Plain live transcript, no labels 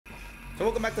So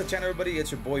welcome back to the channel, everybody.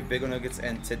 It's your boy Big O Nuggets,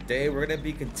 and today we're gonna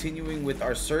be continuing with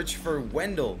our search for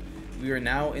Wendell. We are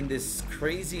now in this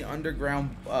crazy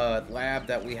underground lab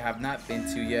that we have not been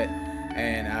to yet,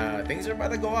 and things are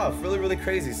about to go off really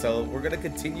crazy. So we're gonna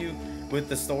continue with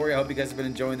the story. I hope you guys have been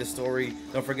enjoying the story.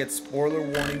 Don't forget, spoiler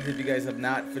warnings if you guys have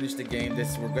not finished the game.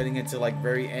 We're getting into like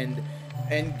very end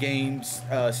games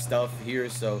stuff here,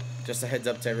 so just a heads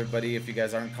up to everybody if you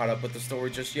guys aren't caught up with the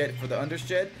story just yet for the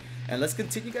Undershed. And let's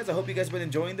continue, guys. I hope you guys have been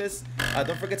enjoying this.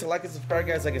 Don't forget to like and subscribe,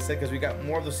 guys, like I said, because we got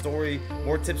more of the story,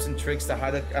 more tips and tricks to how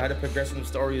to progress in the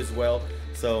story as well.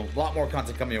 So a lot more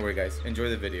content coming your way, guys. Enjoy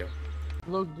the video.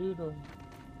 Look, dude.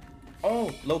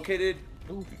 Oh, located.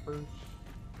 First.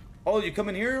 Oh, you come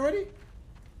in here already?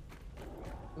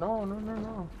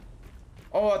 No.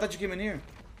 Oh, I thought you came in here.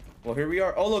 Well, here we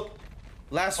are. Oh, look.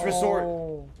 Last resort.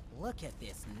 Look at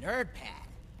this nerd pad.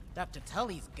 Dr.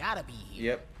 Tully's gotta be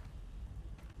here. Yep.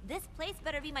 This place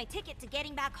better be my ticket to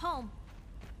getting back home.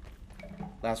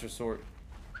 Last resort.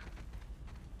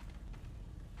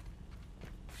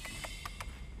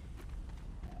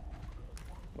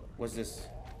 What's this?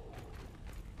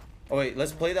 Oh wait,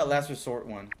 let's play that last resort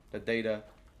one. The data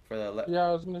for the. Yeah,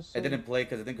 I was gonna say. It didn't play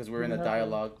because we're in a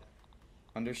dialogue.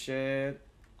 Undershed.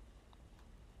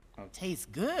 Oh. Tastes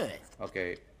good.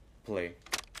 Okay, play.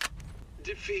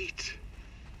 Defeat.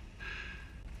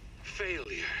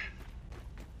 Failure.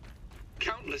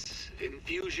 Countless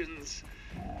infusions.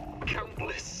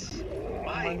 Countless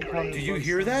migraines. Do you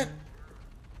hear that?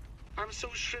 I'm so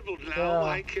shriveled now, Yeah.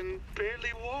 I can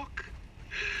barely walk.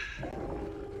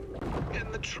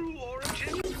 And the true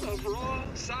origin of raw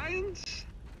science?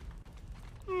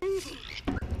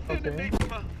 An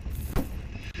enigma.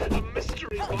 A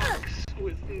mystery box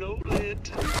with no lid.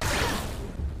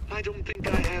 I don't think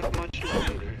I have much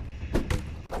longer.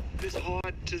 It's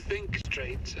hard to think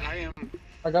straight.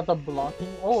 I got the blocking.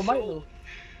 Oh, it might do.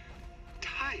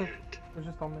 Tired. It's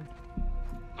just on me.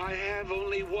 I have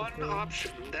only one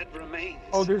option that remains.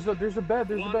 Oh, there's a bed. There's a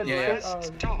One bed. Yeah.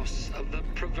 last toss of the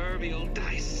proverbial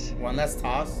dice. One last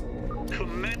toss.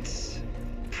 Commence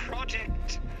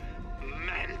Project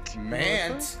Mant.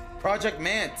 Mant. Project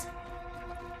Mant.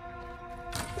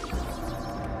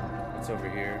 What's over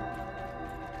here?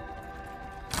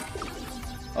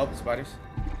 Oh, spiders.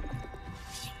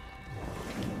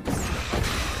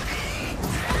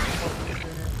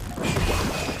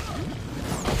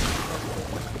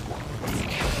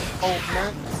 Oh,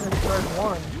 man, inside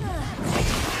one.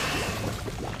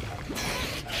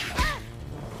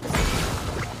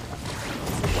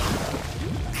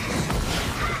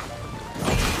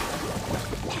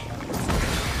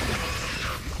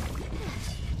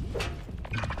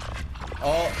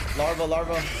 Oh,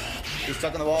 larva. He's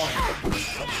stuck in the wall.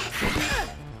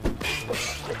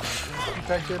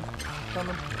 Infected.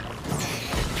 Coming.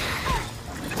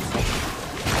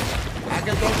 I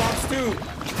can throw bombs too.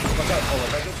 Watch out. Oh,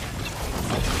 infected.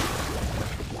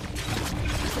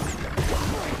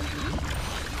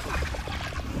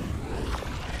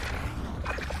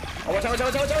 Oh,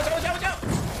 watch out.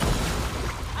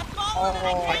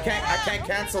 Oh, I can't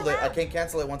cancel it. I can't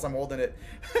cancel it once I'm holding it.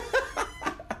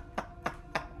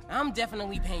 I'm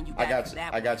definitely paying you back for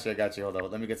that. I got you. Hold on.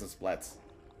 Let me get some splats.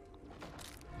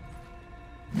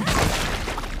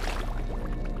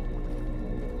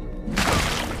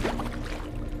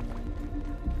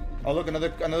 Oh, look, another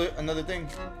thing.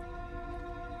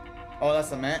 Oh, that's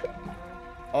the mat.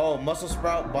 Oh, muscle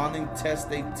sprout bonding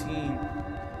test 18.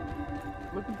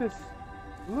 look at this.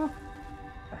 Look.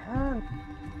 The hand.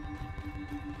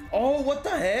 Oh, what the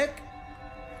heck?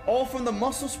 Oh, from the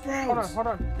muscle sprouts. Hold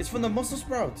on. It's from the muscle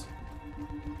sprouts.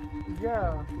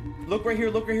 Yeah. Look right here.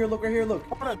 Look. Hold on.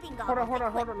 Let's go back.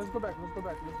 Let's go to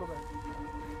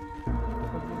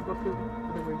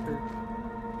the way through.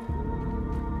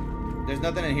 There's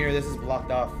nothing in here. This is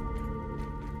blocked off.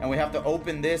 And we have to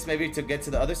open this maybe to get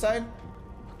to the other side?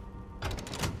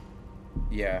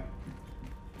 Yeah.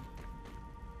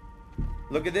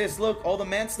 Look at this. Look, all the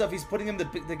man stuff. He's putting them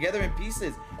together in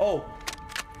pieces. Oh.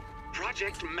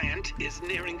 Project Mant is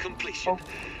nearing completion.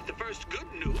 The first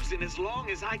good news in as long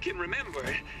as I can remember.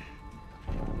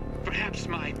 Perhaps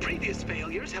my previous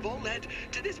failures have all led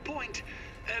to this point.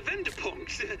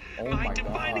 Vendepunkt, my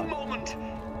defining moment.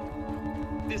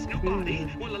 This new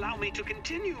body will allow me to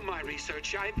continue my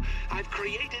research. I've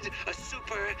created a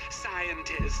super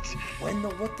scientist.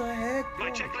 Wendell, what the heck?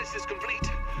 My checklist is complete.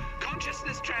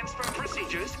 Consciousness transfer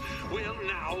procedures will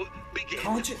now begin.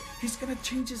 He's gonna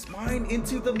change his mind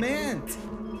into the man.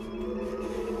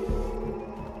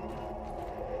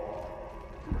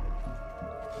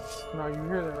 Now you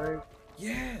hear that, right?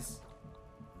 Yes.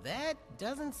 That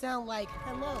doesn't sound like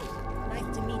hello.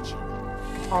 Nice to meet you.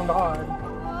 On God.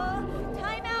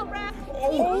 Time out, Raph.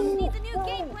 Oh. Needs a new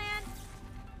game plan.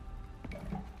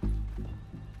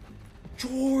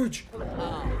 George! Oh,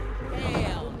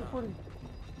 hell no.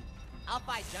 I'll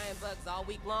fight giant bugs all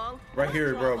week long. Right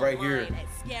here, bro, right here.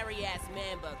 Scary ass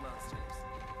man bug monsters.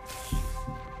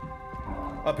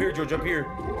 Up here, George, up here.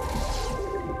 I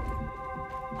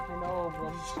know, bro.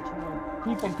 I'm just trying to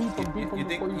peep him You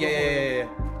think? before you Yeah.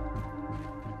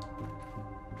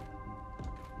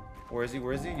 Where is he?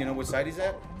 Where is he? You know which side he's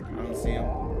at? I don't see him.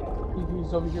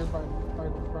 He's over here by the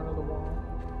front of the wall.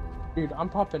 Dude, I'm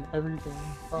popping everything.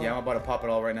 Yeah, I'm about to pop it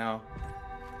all right now.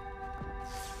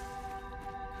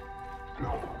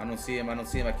 I don't see him.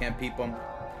 I can't peep him.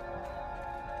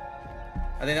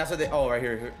 I think that's what they. Oh, right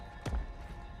here.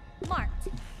 Marked.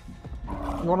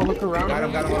 You want to look around?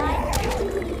 Got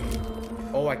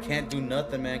him. Oh, I can't do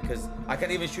nothing, man, because I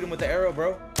can't even shoot him with the arrow,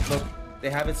 bro. Look, they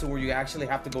have it to where you actually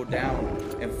have to go down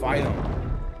and fight him.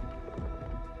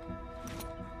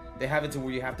 They have it to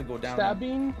where you have to go down.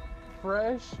 Stabbing,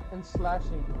 fresh, and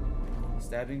slashing.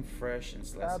 Stabbing, fresh, and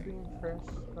slashing. Stabbing, fresh.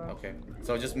 Okay,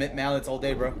 so just mint mallets all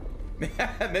day, bro.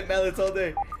 Mint mallets all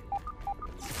day.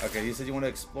 Okay, you said you want to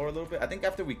explore a little bit. I think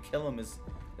after we kill him is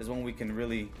when we can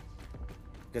really,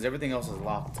 because everything else is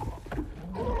locked.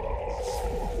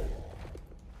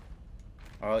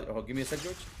 All right, give me a sec,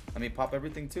 George. Let me pop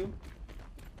everything too.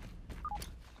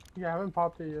 Yeah, I haven't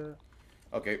popped it yet.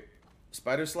 Okay,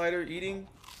 spider slider eating,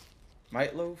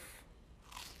 might loaf,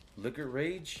 liquor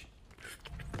rage.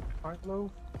 Might loaf.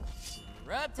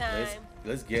 Rub time.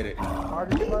 Let's get it.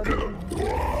 Party slider.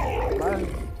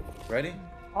 Ready?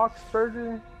 Ox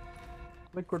burger.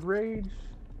 Liquid rage.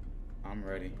 I'm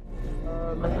ready.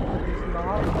 Lemon cookies in the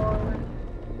hot bar.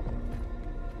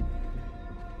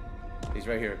 He's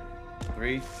right here.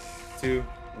 3, 2,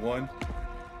 1.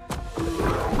 Oh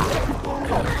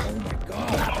my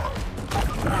god.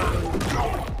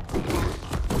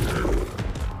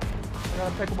 I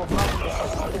gotta pick up a box.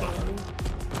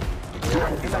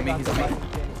 He's on me.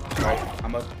 Alright,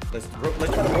 let's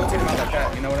try to rotate him out like that.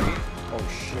 You know what I mean? Oh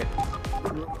shit.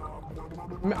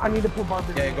 I need to put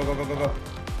barbecue. Yeah, go.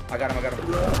 I got him.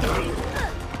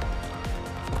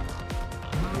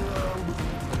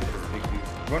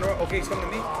 Run around. Okay, he's coming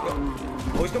to me. Go.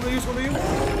 Oh, he's coming to you.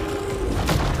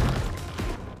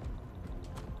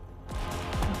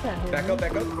 Back up.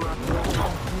 Back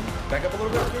up a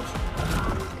little bit, George.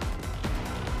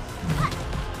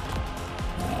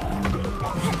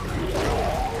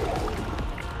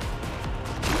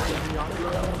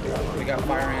 We got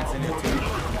fire ants in here too.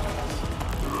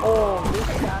 Oh, this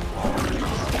guy.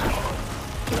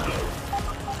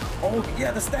 Oh,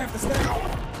 yeah, the staff.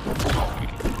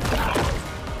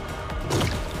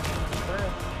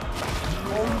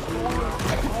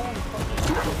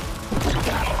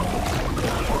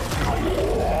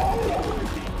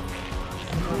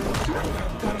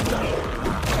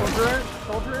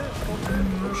 Soldier it.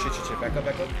 Oh, shit. Back up.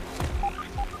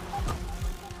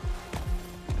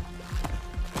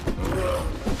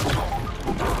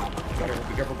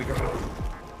 Be careful.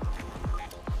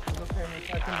 Okay,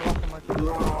 I can block him.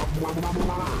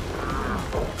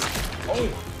 Oh,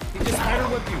 he just spider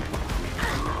whipped you.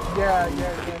 Yeah.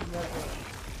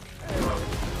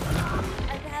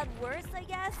 I've had worse, I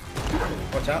guess.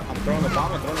 Watch out, I'm throwing the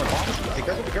bomb. Be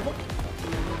careful.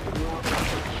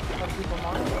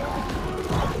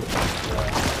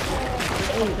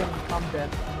 I'm dead.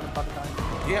 I'm about to die.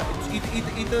 Yeah,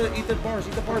 eat the bars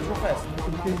real fast.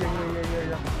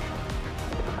 Yeah.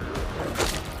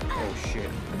 Oh shit.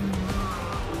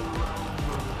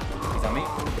 He's on me?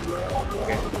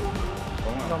 Okay.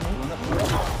 Hold on.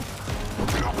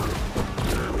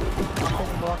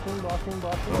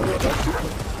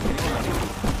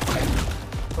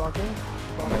 Blocking.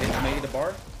 I'm gonna hit the bar.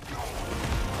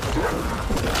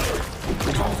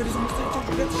 He's almost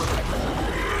dead.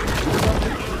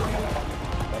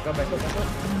 Back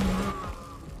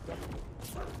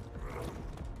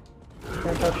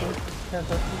up. Can't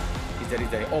touch him. He's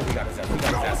dead. Oh, we got his ass.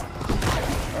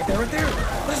 Right there.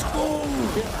 Let's go.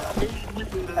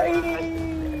 Hey!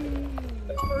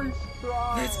 First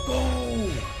try. Let's go.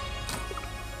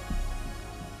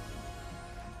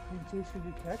 Mutation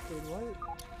detected. What?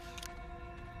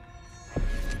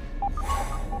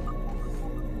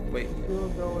 Wait. Still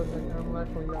go as an unless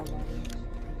we got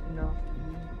no.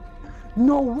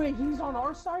 No way, he's on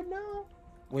our side now?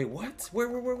 Wait, what? Where?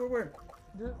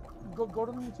 Go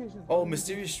to the mutations. Oh,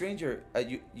 mysterious stranger.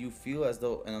 You feel as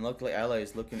though an unlucky ally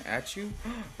is looking at you,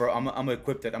 bro. I'm gonna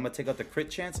equip it. I'm gonna take out the crit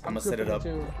chance. I'm gonna set it up.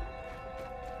 Too.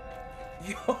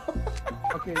 Yo.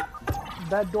 Okay,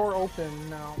 that door open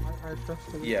now. I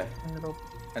trust it. Yeah. It open.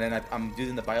 And then I'm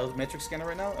using the biometric scanner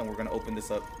right now, and we're gonna open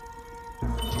this up.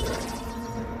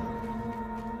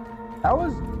 That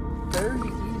was very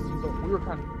easy, but we were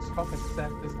kind of fucking set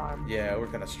this time. Yeah, we're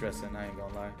kind of stressing, I ain't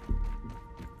gonna lie.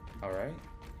 Alright,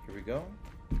 here we go.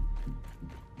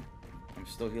 I'm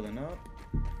still healing up.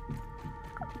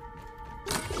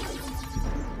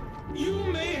 You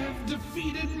may have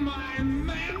defeated my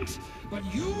Mant, but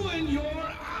you and your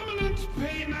eminent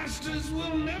paymasters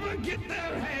will never get their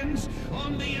hands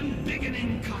on the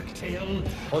embiggening cocktail.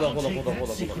 Hold on.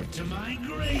 To my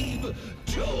grave.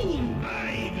 To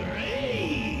my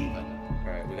grave.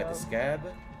 Alright, we got the scab.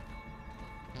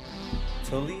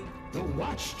 Tully. The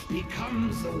watched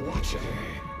becomes the watcher.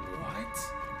 What?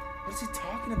 What is he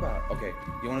talking about? Okay,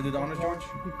 you want to do the honors, George?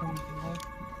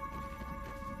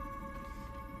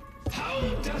 How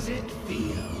does it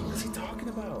feel? What's he talking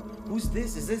about? Who's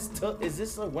this? Is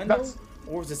this a Wendell?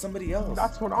 Or is it somebody else?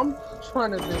 That's what I'm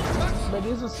trying to think. But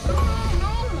is this? No!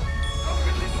 How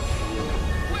could this be?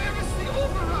 Where is the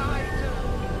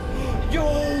override? Yo!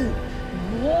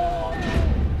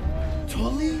 Whoa!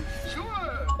 Tully?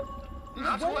 Sure.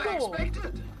 Not what I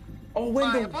expected. Oh, My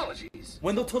Wendell. apologies.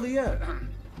 Wendell Tully, yeah.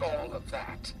 All of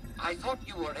that. I thought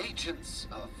you were agents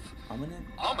of Ominent?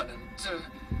 Ominent.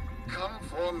 Come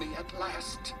for me at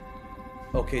last.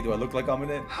 Okay, do I look like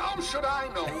Ominent? How should I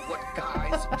know what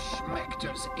guise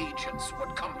Schmechter's agents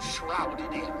would come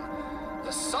shrouded in?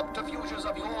 The subterfuges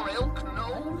of your ilk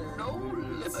know no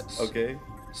limits. Okay.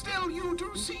 Still, you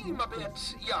do seem a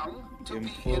bit young to be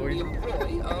Employed. in the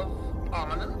employ of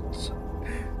Ominent.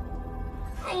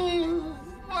 Oh,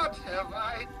 what have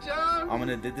I done?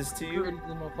 Ominent did this to you? Pretty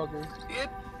motherfuckers. It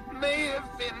may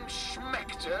have been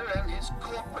Schmechter and his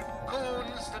corporate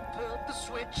goons that pulled the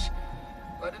switch,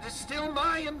 but it is still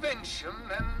my invention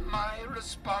and my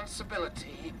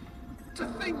responsibility. To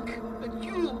think that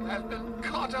you have been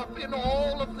caught up in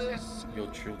all of this. Your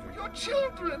children. Your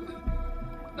children!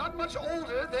 Not much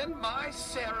older than my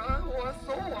Sarah or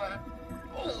Thor.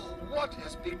 Oh, what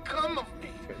has become of me?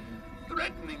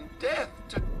 Threatening death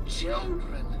to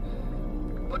children.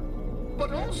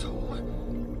 But also,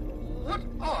 what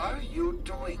are you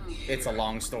doing here? It's a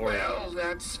long story. Well,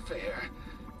 that's fair.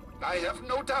 I have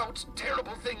no doubt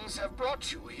terrible things have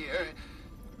brought you here.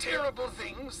 Terrible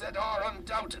things that are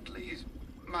undoubtedly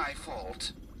my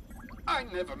fault. I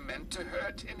never meant to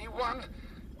hurt anyone.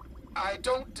 I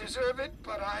don't deserve it,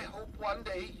 but I hope one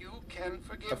day you can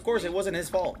forgive Of course, me. it wasn't his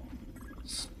fault.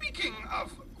 Speaking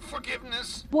of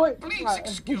forgiveness, What? please Alright,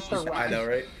 excuse start my I know,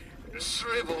 right?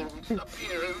 shriveled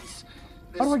appearance.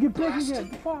 How do I get back This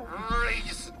again? blasted Fuck.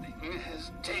 reasoning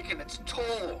has taken its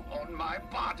toll on my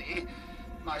body.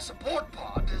 My support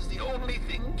pod is the only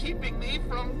thing keeping me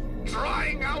from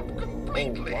drying out Oh,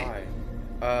 completely. why?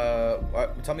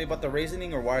 Tell me about the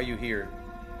reasoning, or why are you here?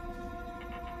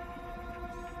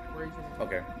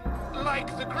 Okay.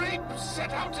 Like the grape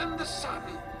set out in the sun,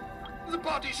 the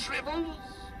body shrivels,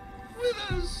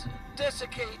 withers,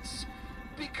 desiccates,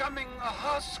 becoming a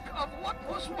husk of what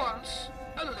was once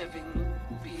a living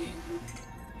being.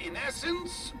 In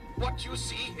essence, what you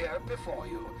see here before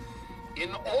you,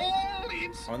 in all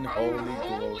its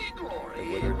Unholy glory,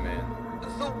 The withered man.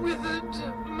 the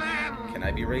withered man. Can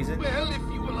I be raisin? Well, if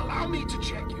you will allow me to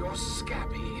check your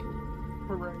scabby.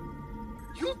 Hooray.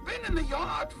 You've been in the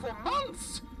yard for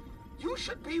months. You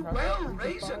should be well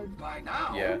raisined by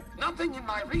now. Yeah. Nothing in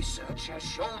my research has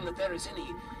shown that there is any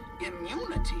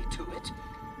immunity to it,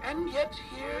 and yet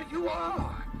here you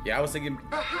are. Yeah, I was thinking.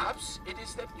 Perhaps it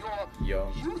is that your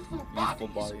Young, youthful youthful bodies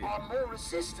body. are more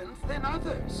resistant than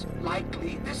others.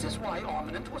 Likely, this is why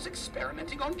Ominent was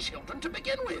experimenting on children to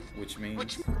begin with. Which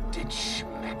means. Did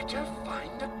Schmechter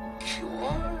find a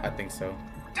cure? I think so.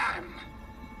 Damn!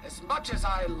 As much as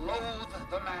I loathe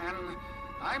the man,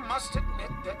 I must admit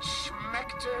that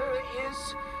Schmechter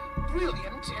is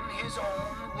brilliant in his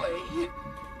own way.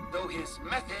 Though his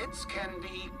methods can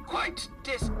be quite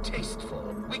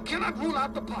distasteful, we cannot rule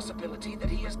out the possibility that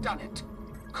he has done it.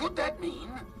 Could that mean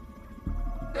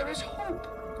there is hope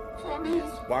for me?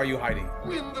 Why are you hiding?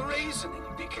 When the reasoning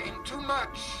became too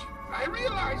much, I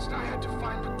realized I had to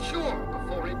find a cure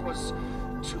before it was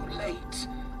too late.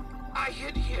 I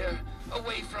hid here,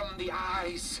 away from the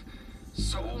eyes.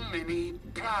 So many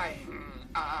prying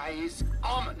eyes.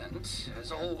 Ominent has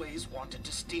always wanted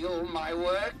to steal my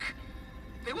work.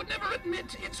 They would never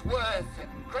admit its worth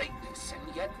and greatness,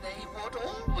 and yet they would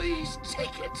always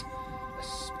take it.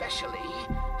 Especially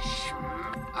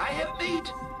I have made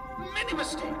many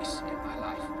mistakes in my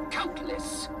life.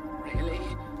 Countless, really.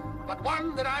 But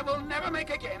one that I will never make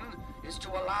again is to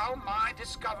allow my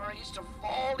discoveries to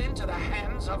fall into the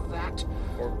hands of that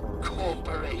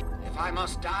corporation. If I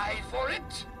must die for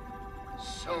it,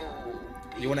 so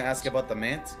be You want to it. ask about the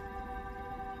mant?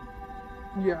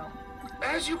 Yeah.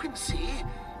 As you can see,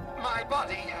 my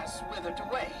body has withered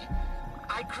away.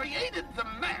 I created the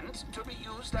mant to be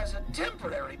used as a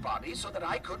temporary body so that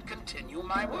I could continue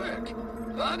my work.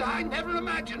 But I never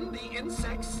imagined the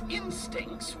insect's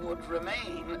instincts would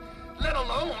remain, let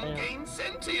alone gain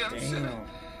sentience. Damn.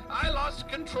 I lost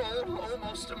control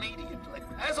almost immediately.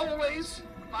 As always,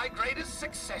 my greatest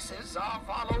successes are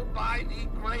followed by the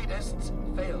greatest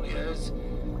failures.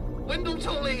 Wendell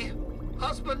Tully,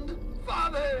 husband,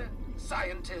 father,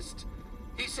 scientist.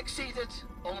 He succeeded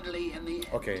only in the end.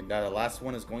 Okay, now the last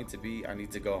one is going to be I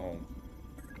need to go home.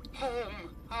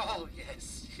 Home. Oh,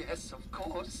 yes, yes, of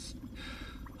course.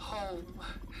 Home.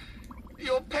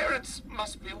 Your parents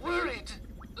must be worried.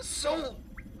 So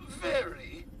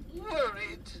very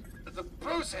worried. The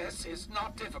process is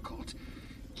not difficult.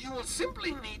 You will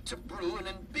simply need to brew an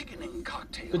embiggening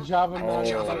cocktail. The Java like Oh. the that's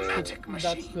Java-matic the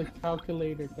machine.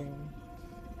 calculator thing.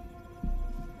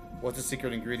 What's the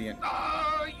secret ingredient?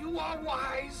 Ah, you are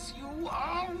wise. You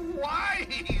are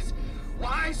wise.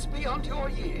 Wise beyond your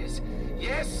years.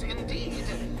 Yes, indeed.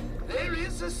 There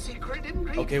is a secret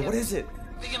ingredient. Okay, what is it?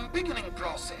 The embiggening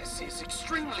process is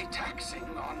extremely taxing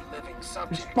on living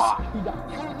subjects. Spot! He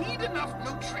died. You'll need enough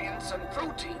nutrients and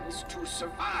proteins to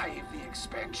survive the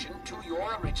expansion to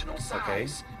your original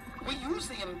size. We use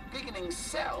the embiggening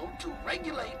cell to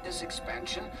regulate this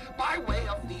expansion by way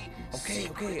of the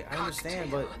secret I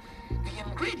understand, cocktail. but The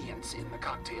ingredients in the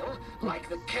cocktail, like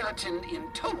the keratin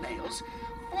in toenails,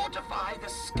 fortify the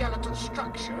skeletal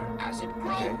structure as it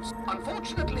grows.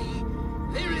 Unfortunately,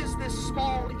 there is this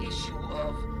small issue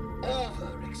of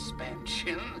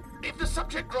overexpansion. If the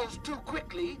subject grows too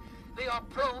quickly, they are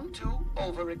prone to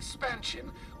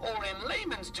overexpansion, or in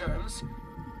layman's terms,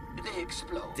 they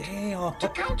explode. damn. To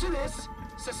counter this,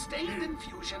 sustained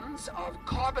infusions of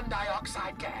carbon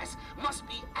dioxide gas must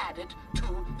be added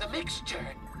to the mixture.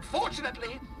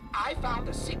 Fortunately, I found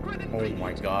a secret ingredient.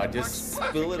 my God, that just works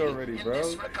spill it perfectly already, in bro.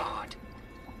 this regard.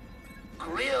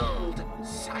 Grilled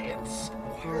science.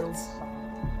 Grilled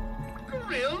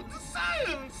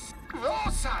science! Raw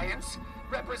science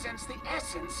represents the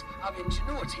essence of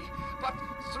ingenuity, but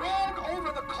thrown over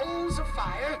the coals of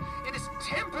fire, it is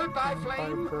tempered by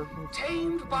flame,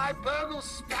 tamed by Burgle's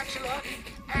spatula,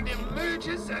 and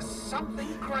emerges as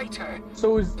something greater.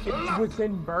 So it's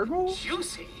within Burgle?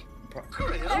 Juicy.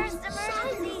 Grilled There's emergency.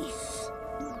 science.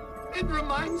 It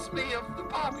reminds me of the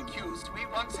barbecues we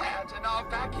once had in our No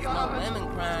backyard.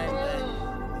 women crying,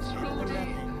 Oh, but Trudy.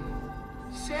 nothing.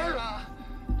 Sarah,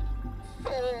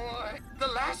 Thor. The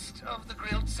last of the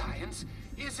grilled science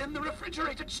is in the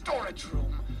refrigerated storage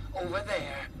room over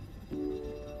there.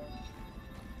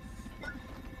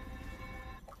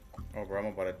 Oh, bro, I'm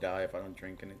about to die if I don't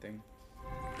drink anything.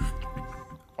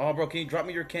 Oh, bro, can you drop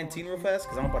me your canteen real fast?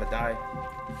 Because I'm about to die.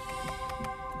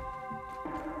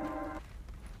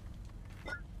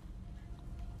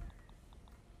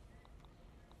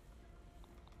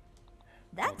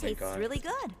 That thank tastes God. really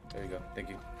good. There you go. Thank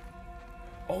you.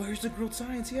 Oh, here's the grilled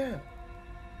science, yeah.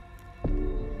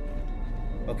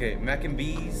 Okay, mac and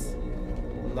bees,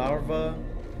 larva,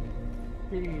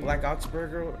 black ox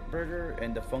burger,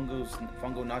 and the fungo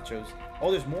nachos.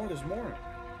 Oh, there's more. There's more.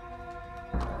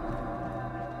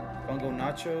 Fungo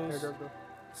nachos,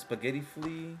 spaghetti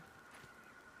flea,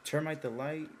 termite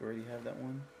delight. We already have that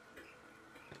one.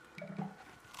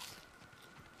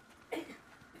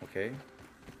 Okay.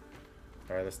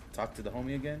 All right, let's talk to the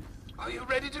homie again. Are you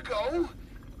ready to go?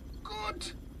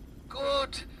 Good.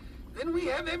 Good. Then we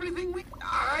have everything we...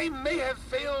 I may have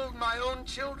failed my own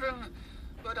children,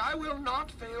 but I will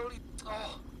not fail...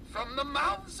 Oh, from the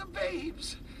mouths of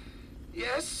babes.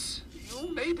 Yes,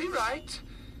 you may be right.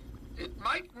 It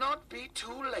might not be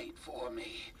too late for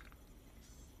me.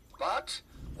 But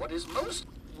what is most...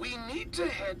 We need to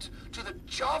head to the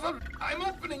Java... I'm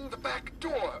opening the back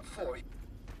door for you.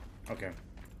 Okay.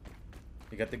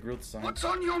 You got the grilled science. What's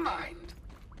on your mind?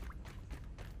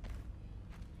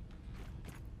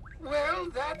 Well,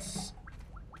 that's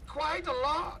quite a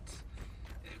lot.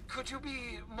 Could you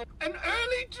be more... An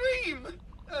early dream!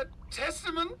 A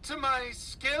testament to my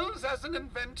skills as an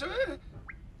inventor?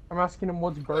 I'm asking him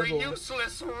what's A Burgle.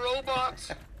 useless robot?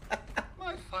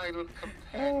 My final Oh,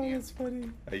 companion. that's funny.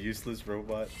 A useless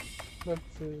robot. Let's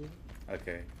see.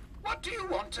 Okay. What do you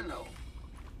want to know?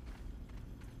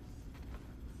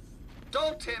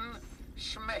 Dalton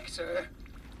Schmechter,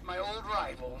 my old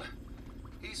rival.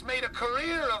 He's made a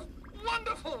career of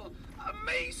wonderful,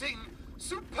 amazing,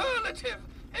 superlative,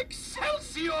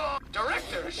 Excelsior!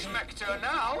 Director Schmechter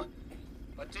now.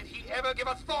 But did he ever give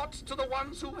a thought to the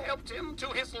ones who helped him to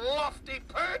his lofty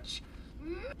perch?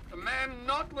 A man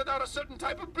not without a certain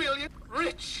type of brilliance.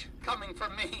 Rich coming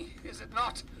from me, is it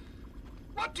not?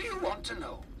 What do you want to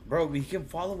know? Bro, he can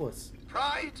follow us.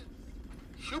 Pride,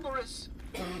 hubris,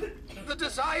 the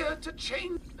desire to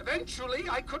change. Eventually,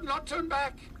 I could not turn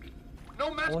back.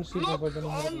 No matter. Look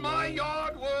on my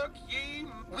yard work, ye.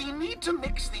 We need to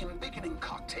mix the embiggening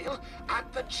cocktail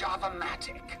at the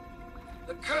Java-matic.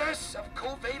 The curse of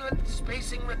covalent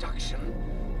spacing reduction.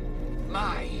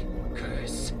 My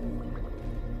curse.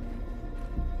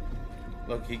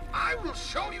 Look, I will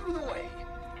show you the way.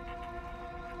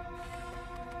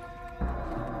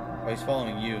 Oh, he's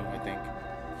following you, I think.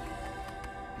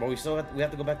 But we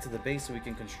have to go back to the base so we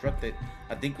can construct it.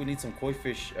 I think we need some koi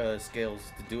fish scales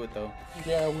to do it though.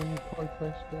 Yeah, we need koi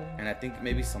fish scales. And I think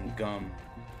maybe some gum.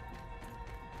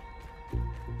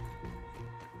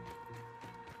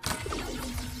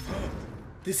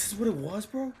 This is what it was,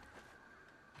 bro?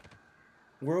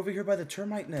 We're over here by the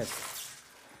termite nest.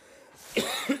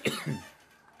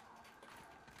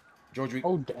 George,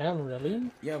 Oh, damn,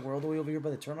 really? Yeah, we're all the way over here by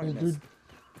the termite Hey, nest. dude.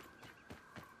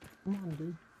 Come on,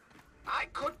 dude. I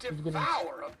could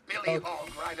devour a billy hog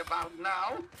right about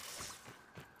now.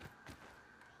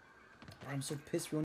 I'm so pissed we